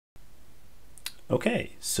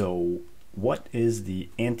Okay, so what is the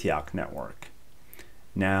Antioch Network?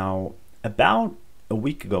 Now, about a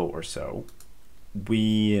week ago or so,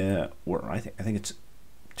 I think it's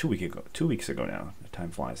 2 weeks ago now,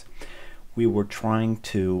 time flies, we were trying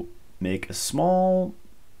to make a small,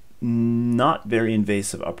 not very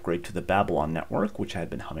invasive upgrade to the Babylon network, which had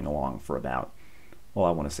been humming along for about, well,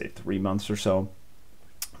 I want to say 3 months or so.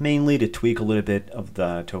 Mainly to tweak a little bit of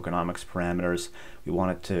the tokenomics parameters. We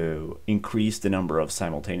wanted to increase the number of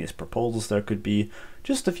simultaneous proposals there could be,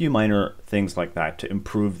 just a few minor things like that to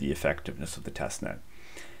improve the effectiveness of the testnet.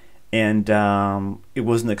 And it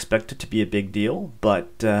wasn't expected to be a big deal,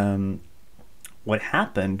 but what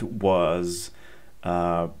happened was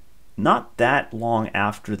not that long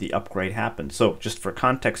after the upgrade happened. So just for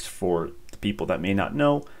context for the people that may not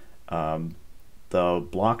know, the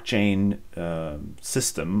blockchain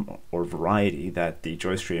system or variety that the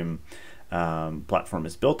Joystream platform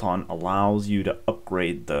is built on allows you to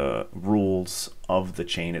upgrade the rules of the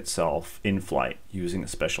chain itself in flight using a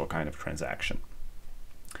special kind of transaction.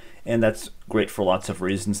 And that's great for lots of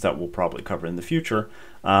reasons that we'll probably cover in the future.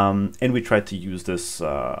 And we tried to use this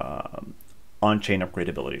on-chain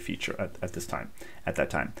upgradability feature at that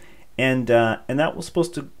time. And that was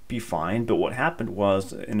supposed to be fine, but what happened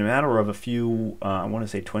was, in a matter of a few, I want to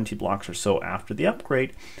say 20 blocks or so after the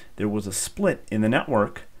upgrade, there was a split in the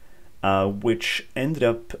network, which ended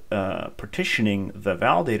up partitioning the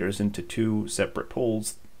validators into two separate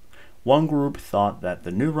pools. One group thought that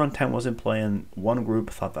the new runtime was in play, and one group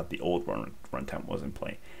thought that the old runtime was in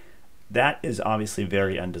play. That is obviously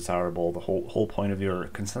very undesirable. The whole point of your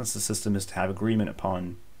consensus system is to have agreement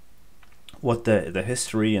upon what the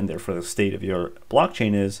history and therefore the state of your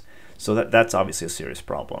blockchain is. So that's obviously a serious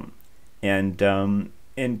problem. And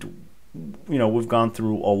we've gone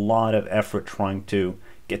through a lot of effort trying to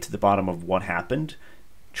get to the bottom of what happened,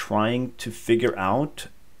 trying to figure out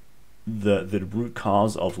the root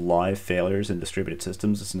cause of live failures in distributed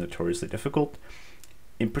systems is notoriously difficult.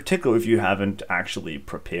 In particular, if you haven't actually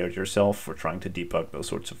prepared yourself for trying to debug those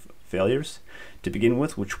sorts of failures to begin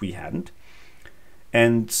with, which we hadn't.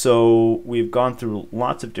 And so we've gone through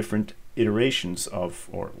lots of different iterations of,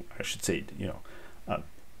 or I should say,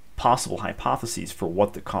 possible hypotheses for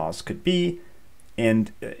what the cause could be.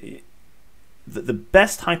 And the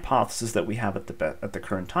best hypothesis that we have at the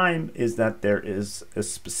current time is that there is a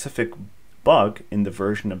specific bug in the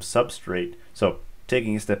version of Substrate. So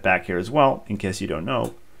taking a step back here as well, in case you don't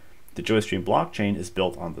know, the Joystream blockchain is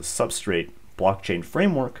built on the Substrate blockchain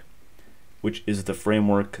framework, which is the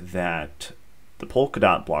framework that the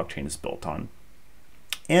Polkadot blockchain is built on,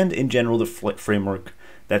 and in general the framework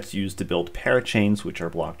that's used to build parachains, which are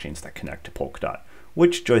blockchains that connect to Polkadot,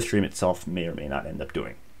 which Joystream itself may or may not end up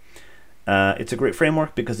doing. It's a great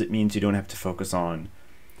framework because it means you don't have to focus on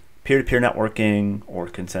peer-to-peer networking or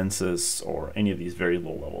consensus or any of these very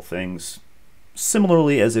low-level things,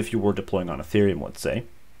 similarly as if you were deploying on Ethereum, let's say.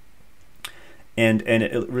 And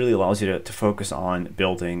it really allows you to focus on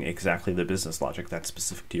building exactly the business logic that's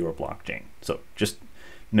specific to your blockchain. So just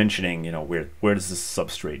mentioning, where does this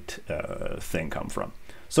Substrate thing come from?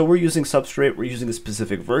 So we're using Substrate. We're using a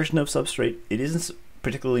specific version of Substrate. It isn't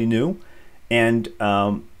particularly new. And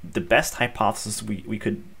the best hypothesis we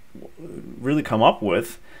could really come up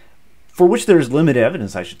with, for which there is limited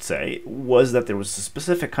evidence, I should say, was that there was a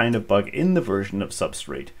specific kind of bug in the version of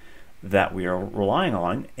Substrate that we are relying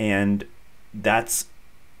on, and that's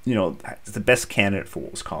the best candidate for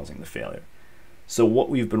what was causing the failure. So what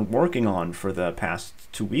we've been working on for the past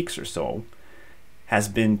 2 weeks or so has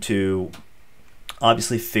been to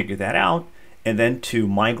obviously figure that out and then to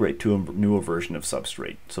migrate to a newer version of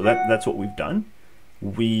Substrate. So that's what we've done.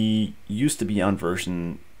 We used to be on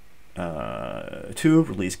version 2,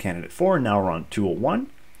 release candidate 4, and now we're on 201,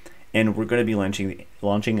 and we're going to be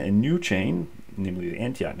launching a new chain, namely the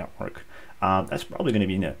Antioch Network. That's probably going to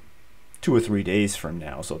be in 2 or 3 days from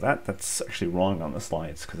now. So that's actually wrong on the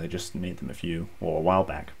slides because I just made them a while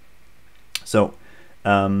back. So,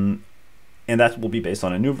 and that will be based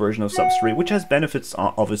on a new version of Substrate, which has benefits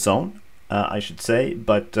of its own, I should say,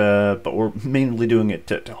 but we're mainly doing it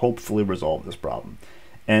to hopefully resolve this problem.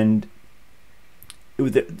 And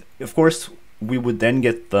of course, we would then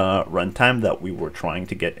get the runtime that we were trying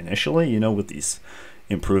to get initially, with these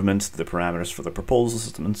improvements to the parameters for the proposal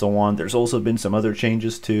system and so on. There's also been some other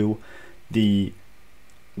changes to the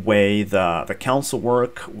way the council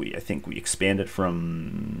work. I think we expanded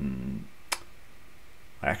from,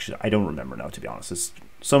 actually I don't remember now, to be honest. There's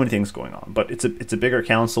so many things going on, but it's a bigger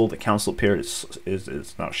council. The council period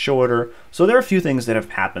is now shorter. So there are a few things that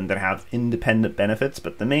have happened that have independent benefits,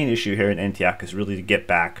 but the main issue here in Antioch is really to get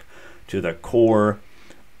back to the core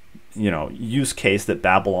use case that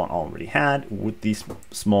Babylon already had with these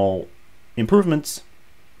small improvements,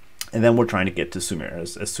 and then we're trying to get to Sumer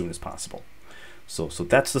as soon as possible. So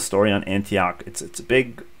that's the story on Antioch. It's a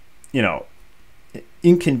big,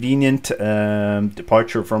 inconvenient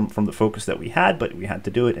departure from the focus that we had, but we had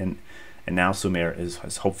to do it, and now Sumer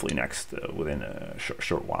is hopefully next within a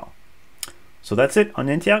short while. So that's it on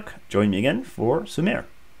Antioch. Join me again for Sumer.